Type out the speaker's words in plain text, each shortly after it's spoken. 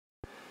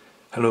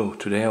Hello,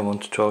 today I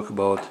want to talk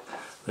about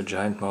the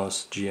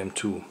GiantMouse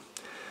GM2, a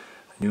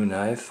new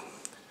knife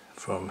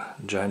from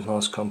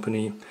GiantMouse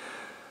company.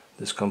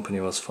 This company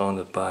was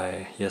founded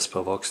by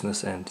Jesper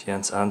Voxnes and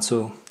Jens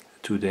Anso,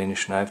 two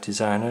Danish knife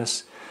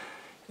designers.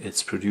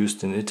 It's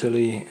produced in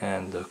Italy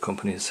and the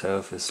company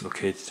itself is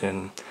located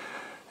in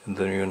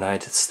the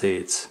United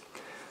States.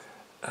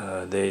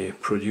 They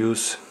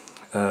produce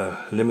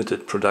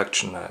limited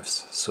production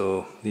knives,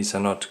 so these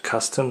are not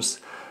customs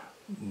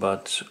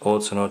but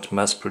also not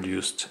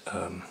mass-produced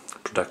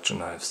production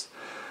knives,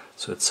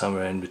 so it's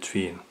somewhere in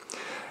between.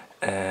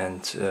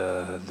 And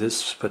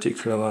this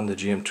particular one, the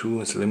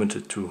GM2, is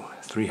limited to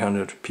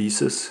 300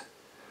 pieces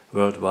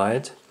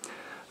worldwide.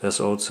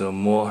 There's also a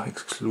more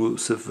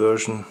exclusive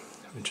version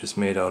which is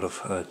made out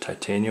of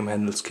titanium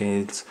handle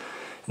scales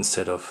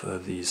instead of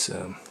these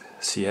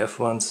CF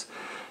ones,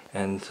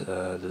 and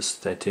this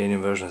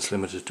titanium version is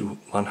limited to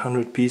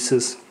 100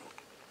 pieces.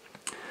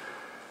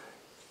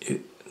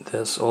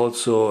 There's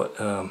also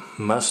a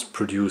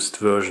mass-produced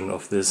version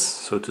of this,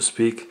 so to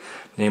speak,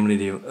 namely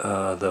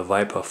the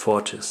Viper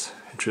Fortis,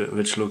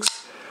 which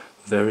looks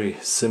very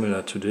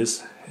similar to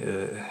this.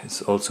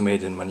 It's also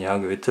made in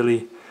Magnago,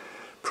 Italy,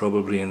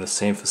 probably in the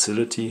same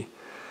facility,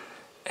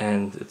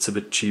 and it's a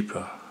bit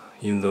cheaper,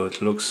 even though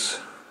it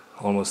looks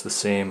almost the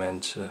same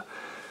and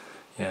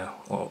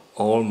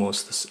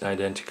almost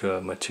identical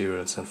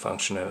materials and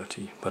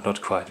functionality, but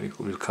not quite.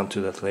 We'll come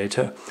to that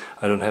later.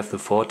 I don't have the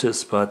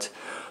Fortis, but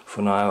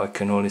for now I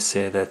can only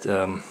say that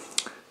the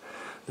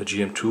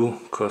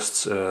GM2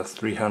 costs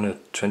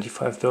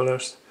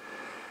 $325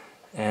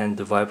 and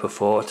the Viper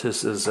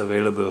Fortis is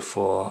available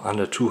for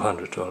under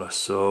 $200.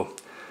 So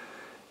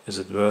is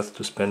it worth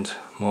to spend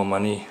more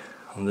money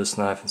on this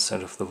knife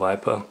instead of the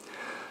Viper?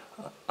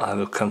 I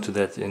will come to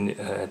that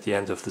at the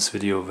end of this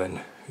video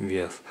when we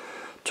have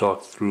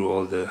talked through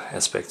all the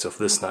aspects of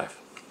this knife.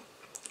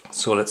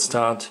 So let's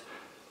start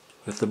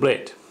with the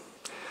blade.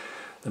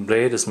 The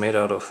blade is made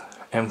out of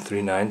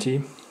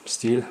M390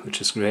 steel,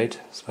 which is great.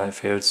 It's my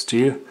favorite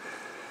steel,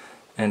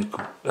 and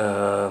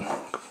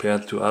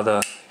compared to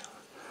other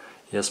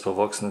Jesper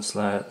Voxnes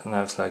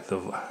knives like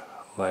the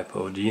Viper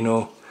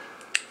Odino,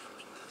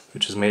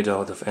 which is made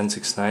out of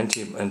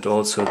N690, and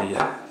also the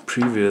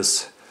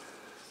previous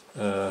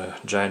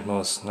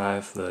GiantMouse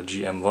knife, the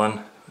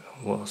GM1,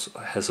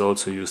 has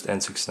also used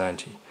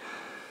N690.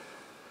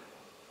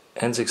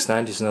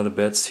 N690 is not a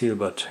bad steel,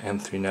 but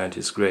M390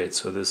 is great,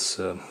 so this is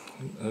a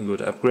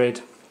good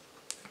upgrade.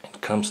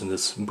 It comes in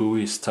this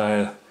Bowie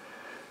style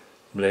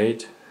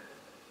blade,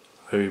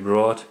 very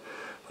broad,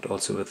 but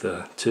also with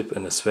a tip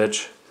and a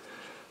swedge,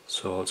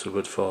 so also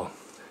good for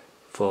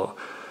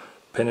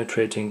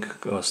penetrating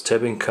or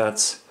stabbing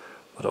cuts,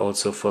 but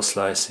also for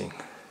slicing.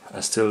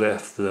 I still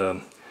have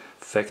the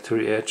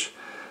factory edge,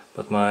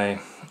 but my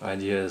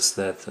idea is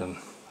that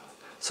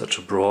such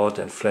a broad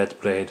and flat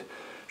blade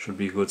should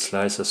be a good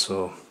slicer,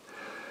 so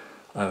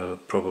I will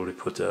probably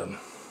put an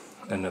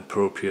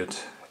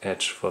appropriate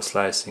edge for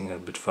slicing, a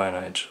bit finer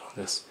edge on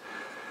this.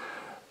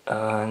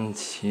 And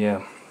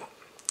yeah,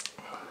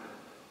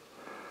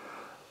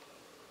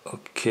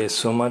 okay,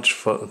 so much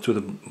for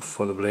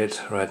the blade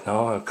right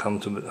now. I'll come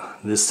to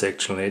this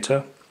section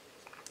later.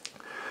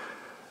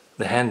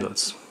 The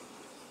handles,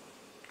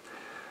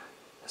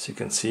 as you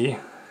can see,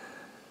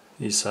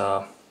 these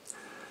are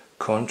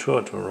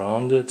contoured or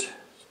rounded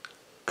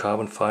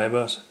carbon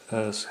fibers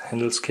as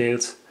handle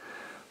scales,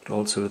 but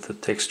also with the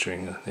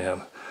texturing. They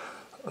have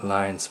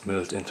lines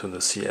built into the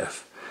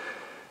CF,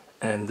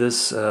 and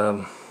this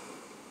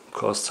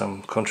caused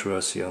some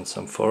controversy on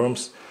some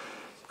forums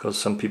because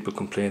some people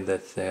complain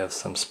that they have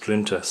some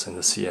splinters in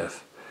the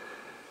CF.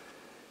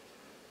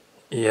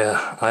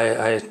 Yeah,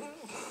 I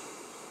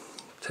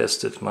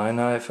tested my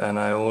knife and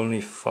I only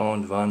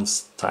found one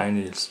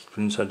tiny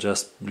splinter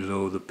just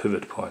below the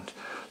pivot point,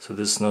 so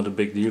this is not a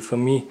big deal for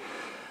me.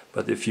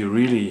 But if you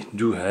really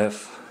do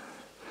have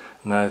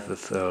a knife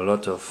with a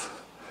lot of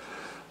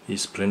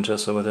these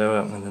splinters or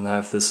whatever in the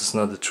knife, this is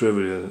not a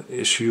trivial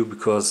issue,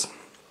 because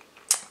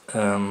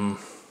carbon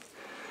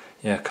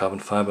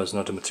fiber is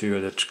not a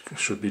material that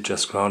should be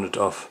just grounded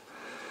off.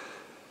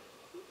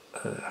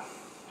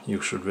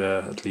 You should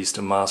wear at least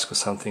a mask or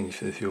something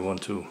if you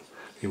want to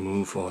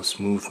remove or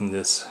smoothen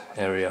this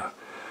area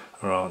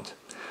around.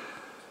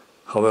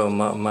 However,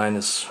 mine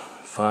is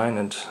fine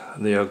and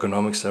the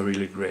ergonomics are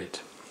really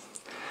great.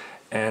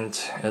 And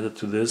added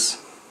to this,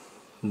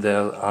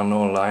 there are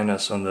no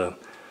liners on the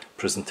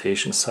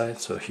presentation side,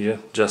 so here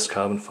just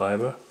carbon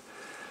fiber.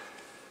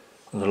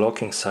 On the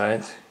locking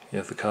side you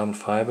have the carbon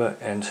fiber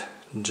and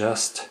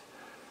just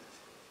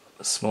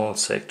a small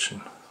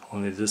section,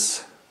 only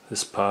this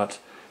part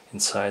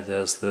inside.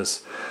 There's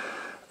this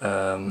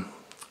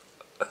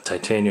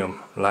titanium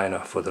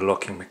liner for the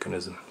locking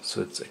mechanism,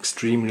 so it's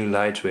extremely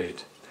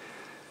lightweight.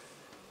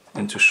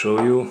 And to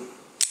show you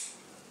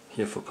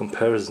here for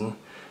comparison,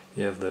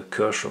 you have the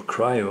Kershaw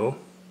Cryo,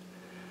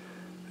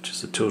 which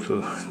is a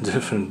total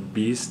different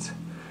beast.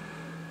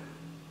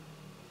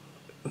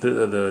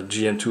 The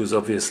GM2 is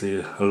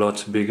obviously a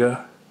lot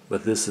bigger,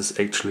 but this is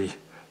actually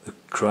the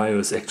cryo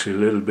is actually a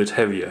little bit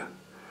heavier.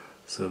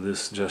 So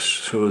this just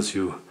shows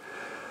you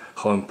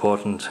how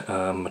important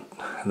the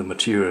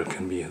material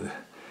can be.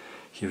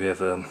 Here we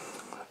have a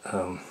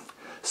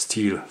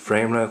steel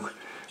framework,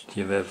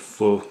 here we have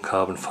full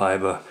carbon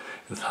fiber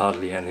with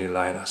hardly any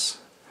liners.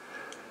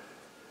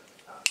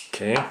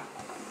 Okay,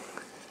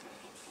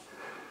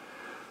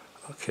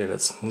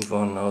 let's move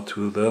on now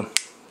to the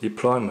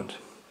deployment.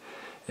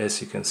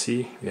 As you can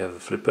see, we have a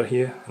flipper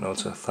here and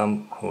also a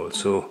thumb hole.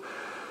 So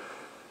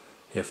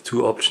you have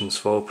two options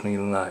for opening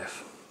the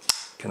knife.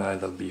 It can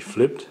either be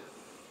flipped,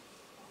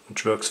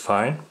 which works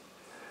fine,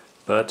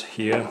 but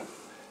here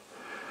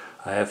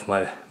I have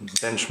my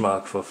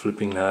benchmark for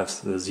flipping knives,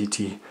 the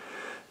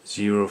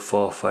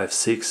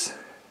ZT0456,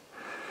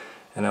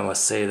 and I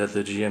must say that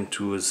the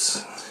GM2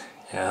 is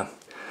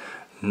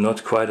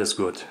not quite as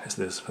good as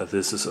this, but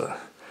this is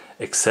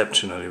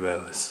exceptionally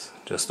well. It's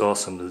just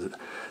awesome, the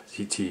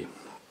ZT.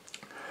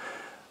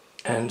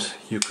 And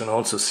you can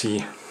also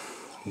see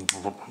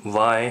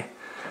why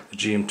the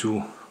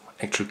GM2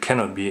 actually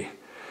cannot be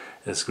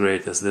as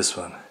great as this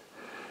one.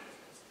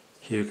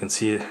 Here you can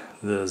see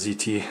the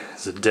ZT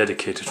is a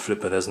dedicated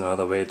flipper. There's no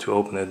other way to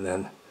open it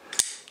than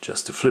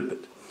just to flip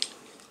it.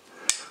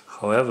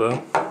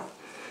 However,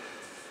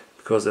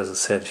 because as I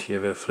said, here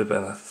we have a flipper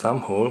and a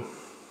thumb hole,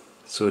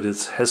 so it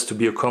has to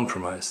be a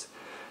compromise.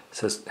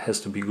 It has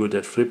to be good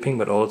at flipping,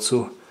 but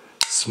also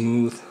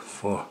smooth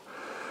for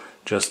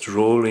just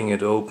rolling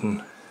it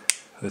open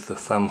with the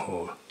thumb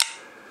hole.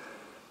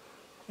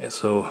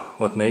 So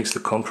what makes the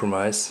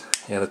compromise?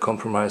 The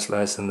compromise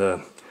lies in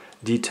the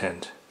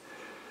detent.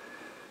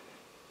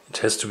 It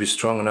has to be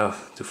strong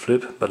enough to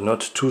flip, but not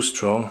too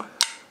strong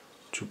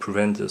to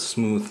prevent a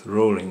smooth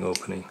rolling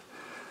opening.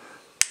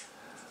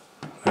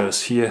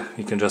 Whereas here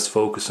we can just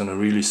focus on a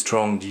really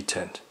strong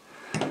detent.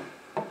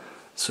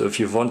 So if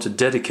you want a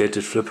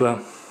dedicated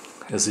flipper,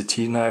 a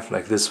ZT knife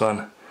like this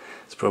one,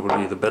 it's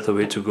probably the better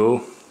way to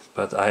go,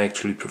 but I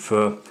actually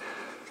prefer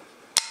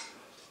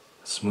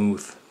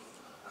smooth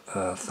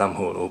thumb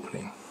hole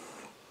opening.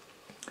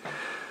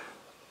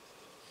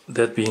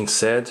 That being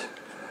said,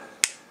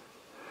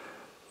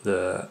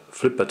 the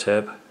flipper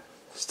tab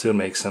still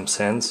makes some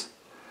sense.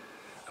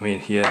 I mean,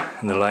 here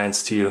in the Lion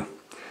Steel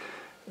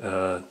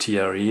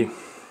TRE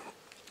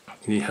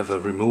we have a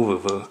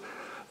removable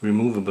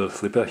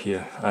flipper.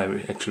 Here I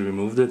actually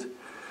removed it,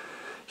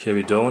 here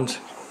we don't,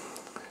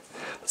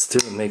 but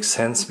still it makes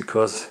sense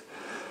because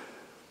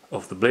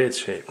of the blade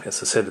shape.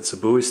 As I said, it's a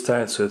Bowie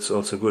style, so it's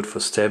also good for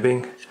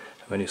stabbing.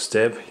 When you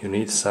stab, you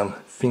need some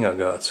finger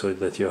guard so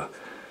that your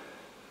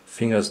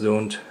fingers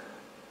don't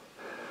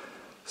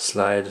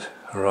slide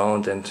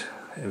around and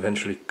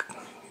eventually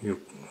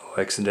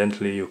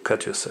accidentally you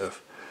cut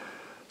yourself.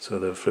 So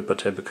the flipper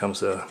tab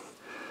becomes a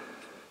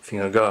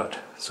finger guard,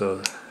 so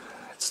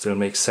it still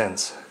makes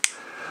sense.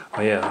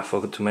 Oh yeah, I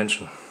forgot to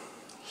mention,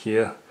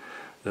 here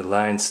the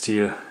Lion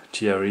Steel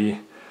TRE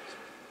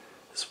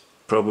is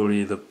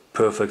probably the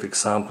perfect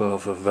example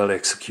of a well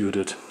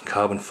executed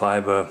carbon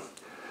fiber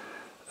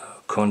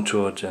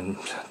contoured and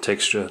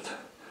textured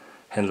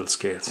handle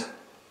scales.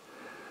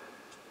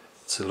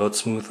 It's a lot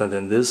smoother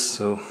than this,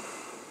 so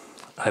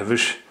I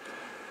wish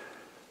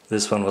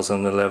this one was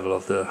on the level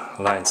of the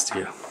Lion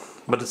Steel.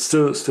 But it's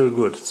still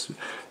good. It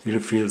really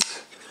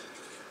feels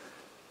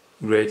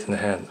great in the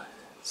hand.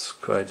 It's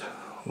quite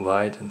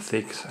wide and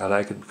thick. I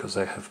like it because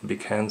I have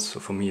big hands, so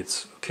for me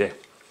it's okay.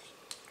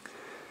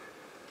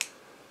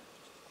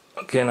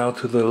 Okay, now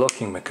to the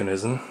locking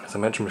mechanism. As I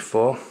mentioned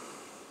before,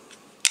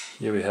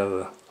 here we have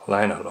a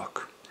liner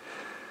lock.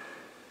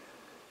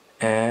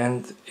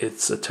 And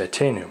it's a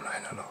titanium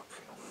liner lock.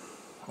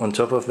 On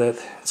top of that,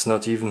 it's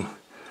not even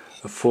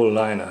a full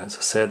liner. As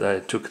I said, I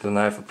took the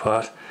knife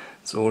apart.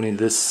 It's only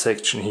this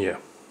section here.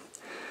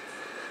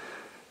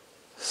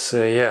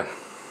 So yeah,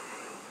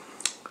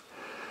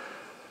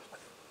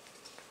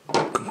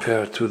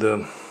 compared to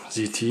the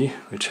ZT,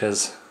 which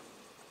is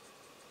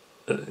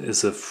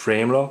a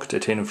frame lock,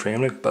 titanium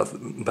frame lock,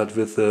 but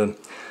with a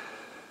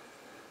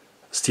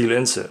steel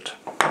insert.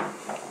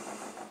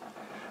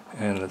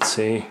 And let's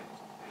say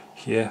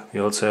here we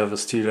also have a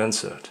steel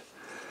insert.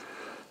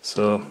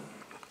 So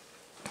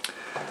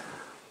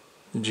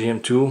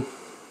GM2,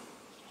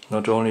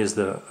 not only is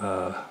the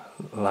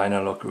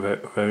liner lock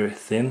very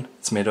thin,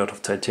 it's made out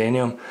of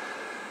titanium,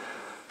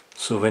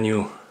 so when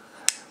you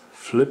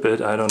flip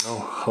it, I don't know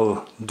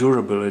how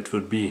durable it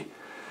will be,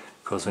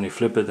 because when you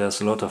flip it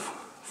there's a lot of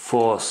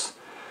force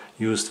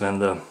used when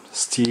the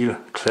steel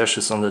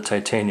clashes on the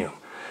titanium,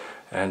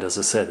 and as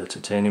I said, the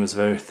titanium is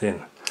very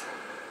thin.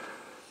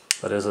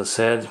 But as I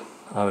said,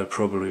 I will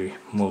probably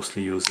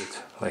mostly use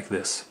it like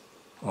this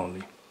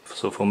only.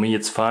 So for me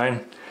it's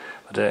fine,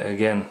 but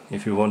again,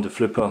 if you want a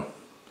flipper,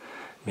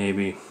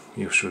 maybe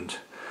you should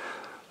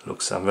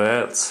look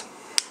somewhere else.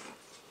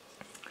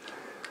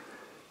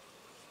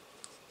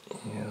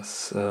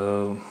 Yes,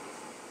 the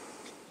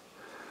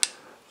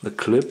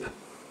clip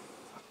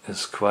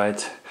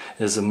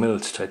is a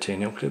milled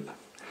titanium clip,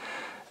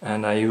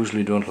 and I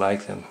usually don't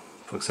like them.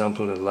 For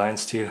example, the Lion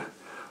Steel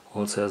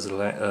also has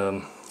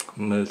a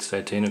milled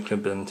titanium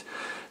clip, and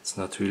it's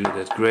not really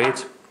that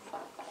great.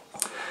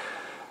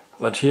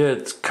 But here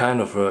it kind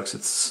of works.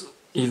 It's,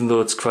 even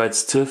though it's quite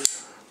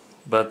stiff,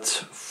 but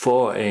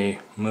for a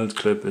milled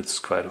clip it's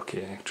quite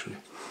okay actually.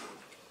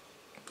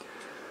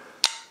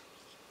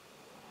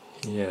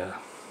 Yeah,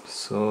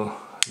 so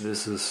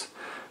this is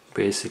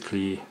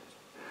basically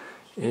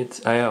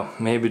it. Yeah,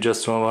 maybe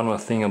just one more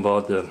thing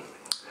about the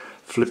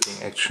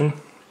flipping action.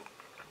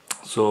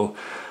 So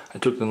I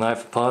took the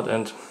knife apart,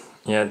 and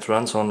yeah, it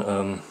runs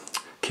on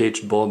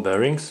caged ball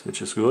bearings,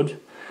 which is good.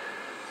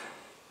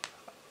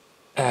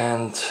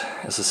 And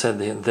as I said,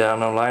 there are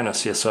no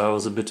liners here, so I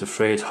was a bit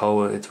afraid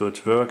how it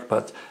would work,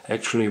 but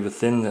actually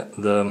within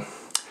the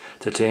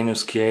titanium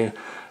scale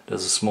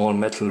there's a small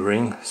metal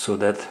ring, so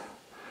that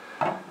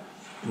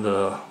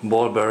the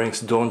ball bearings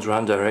don't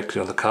run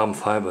directly on the carbon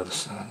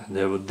fibers.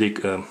 They will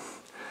dig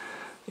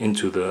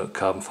into the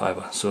carbon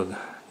fiber. So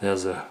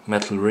there's a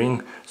metal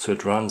ring, so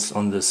it runs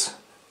on this,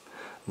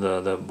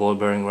 the ball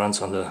bearing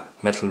runs on the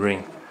metal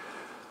ring.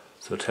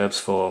 So it helps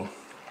for,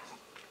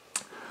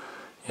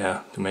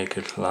 yeah, to make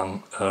it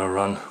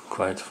run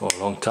quite for a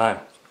long time.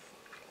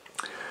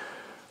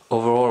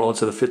 Overall,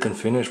 also the fit and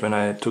finish when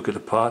I took it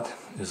apart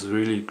is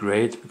really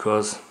great,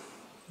 because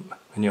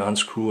when you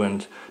unscrew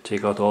and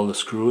take out all the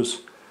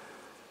screws,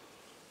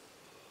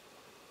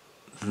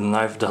 the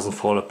knife doesn't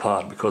fall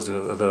apart because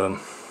the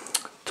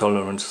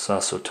tolerances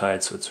are so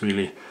tight, so it's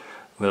really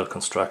well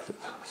constructed.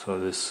 So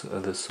this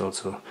is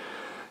also a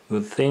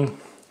good thing.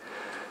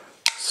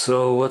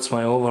 So what's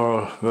my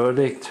overall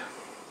verdict?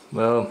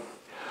 Well,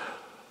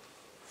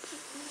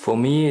 for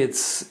me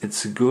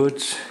it's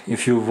good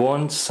if you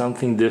want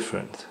something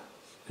different.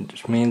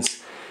 It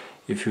means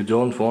if you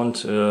don't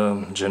want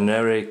a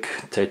generic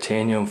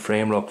titanium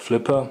frame lock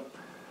flipper,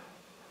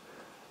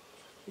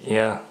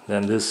 yeah,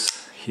 then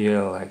this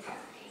here, like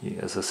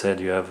as I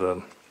said, you have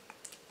a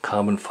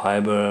carbon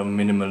fiber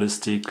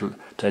minimalistic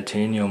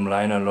titanium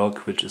liner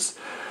lock, which is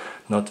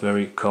not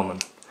very common.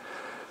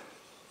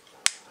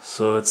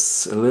 So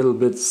it's a little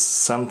bit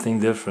something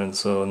different,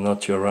 so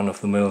not your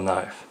run-of-the-mill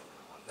knife.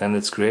 Then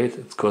it's great,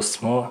 it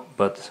costs more,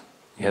 but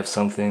you have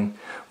something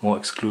more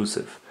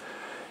exclusive.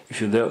 If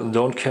you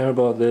don't care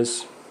about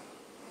this,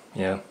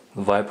 yeah,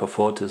 the Viper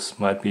Fortis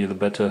might be the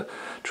better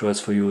choice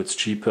for you. It's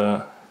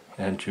cheaper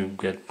and you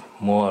get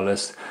more or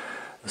less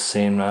the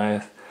same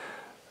knife,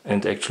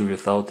 and actually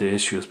without the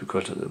issues,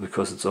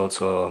 because it's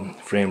also a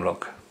frame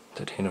lock,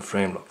 titanium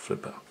frame lock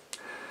flipper.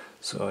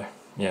 So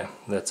yeah,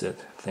 that's it.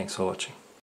 Thanks for watching.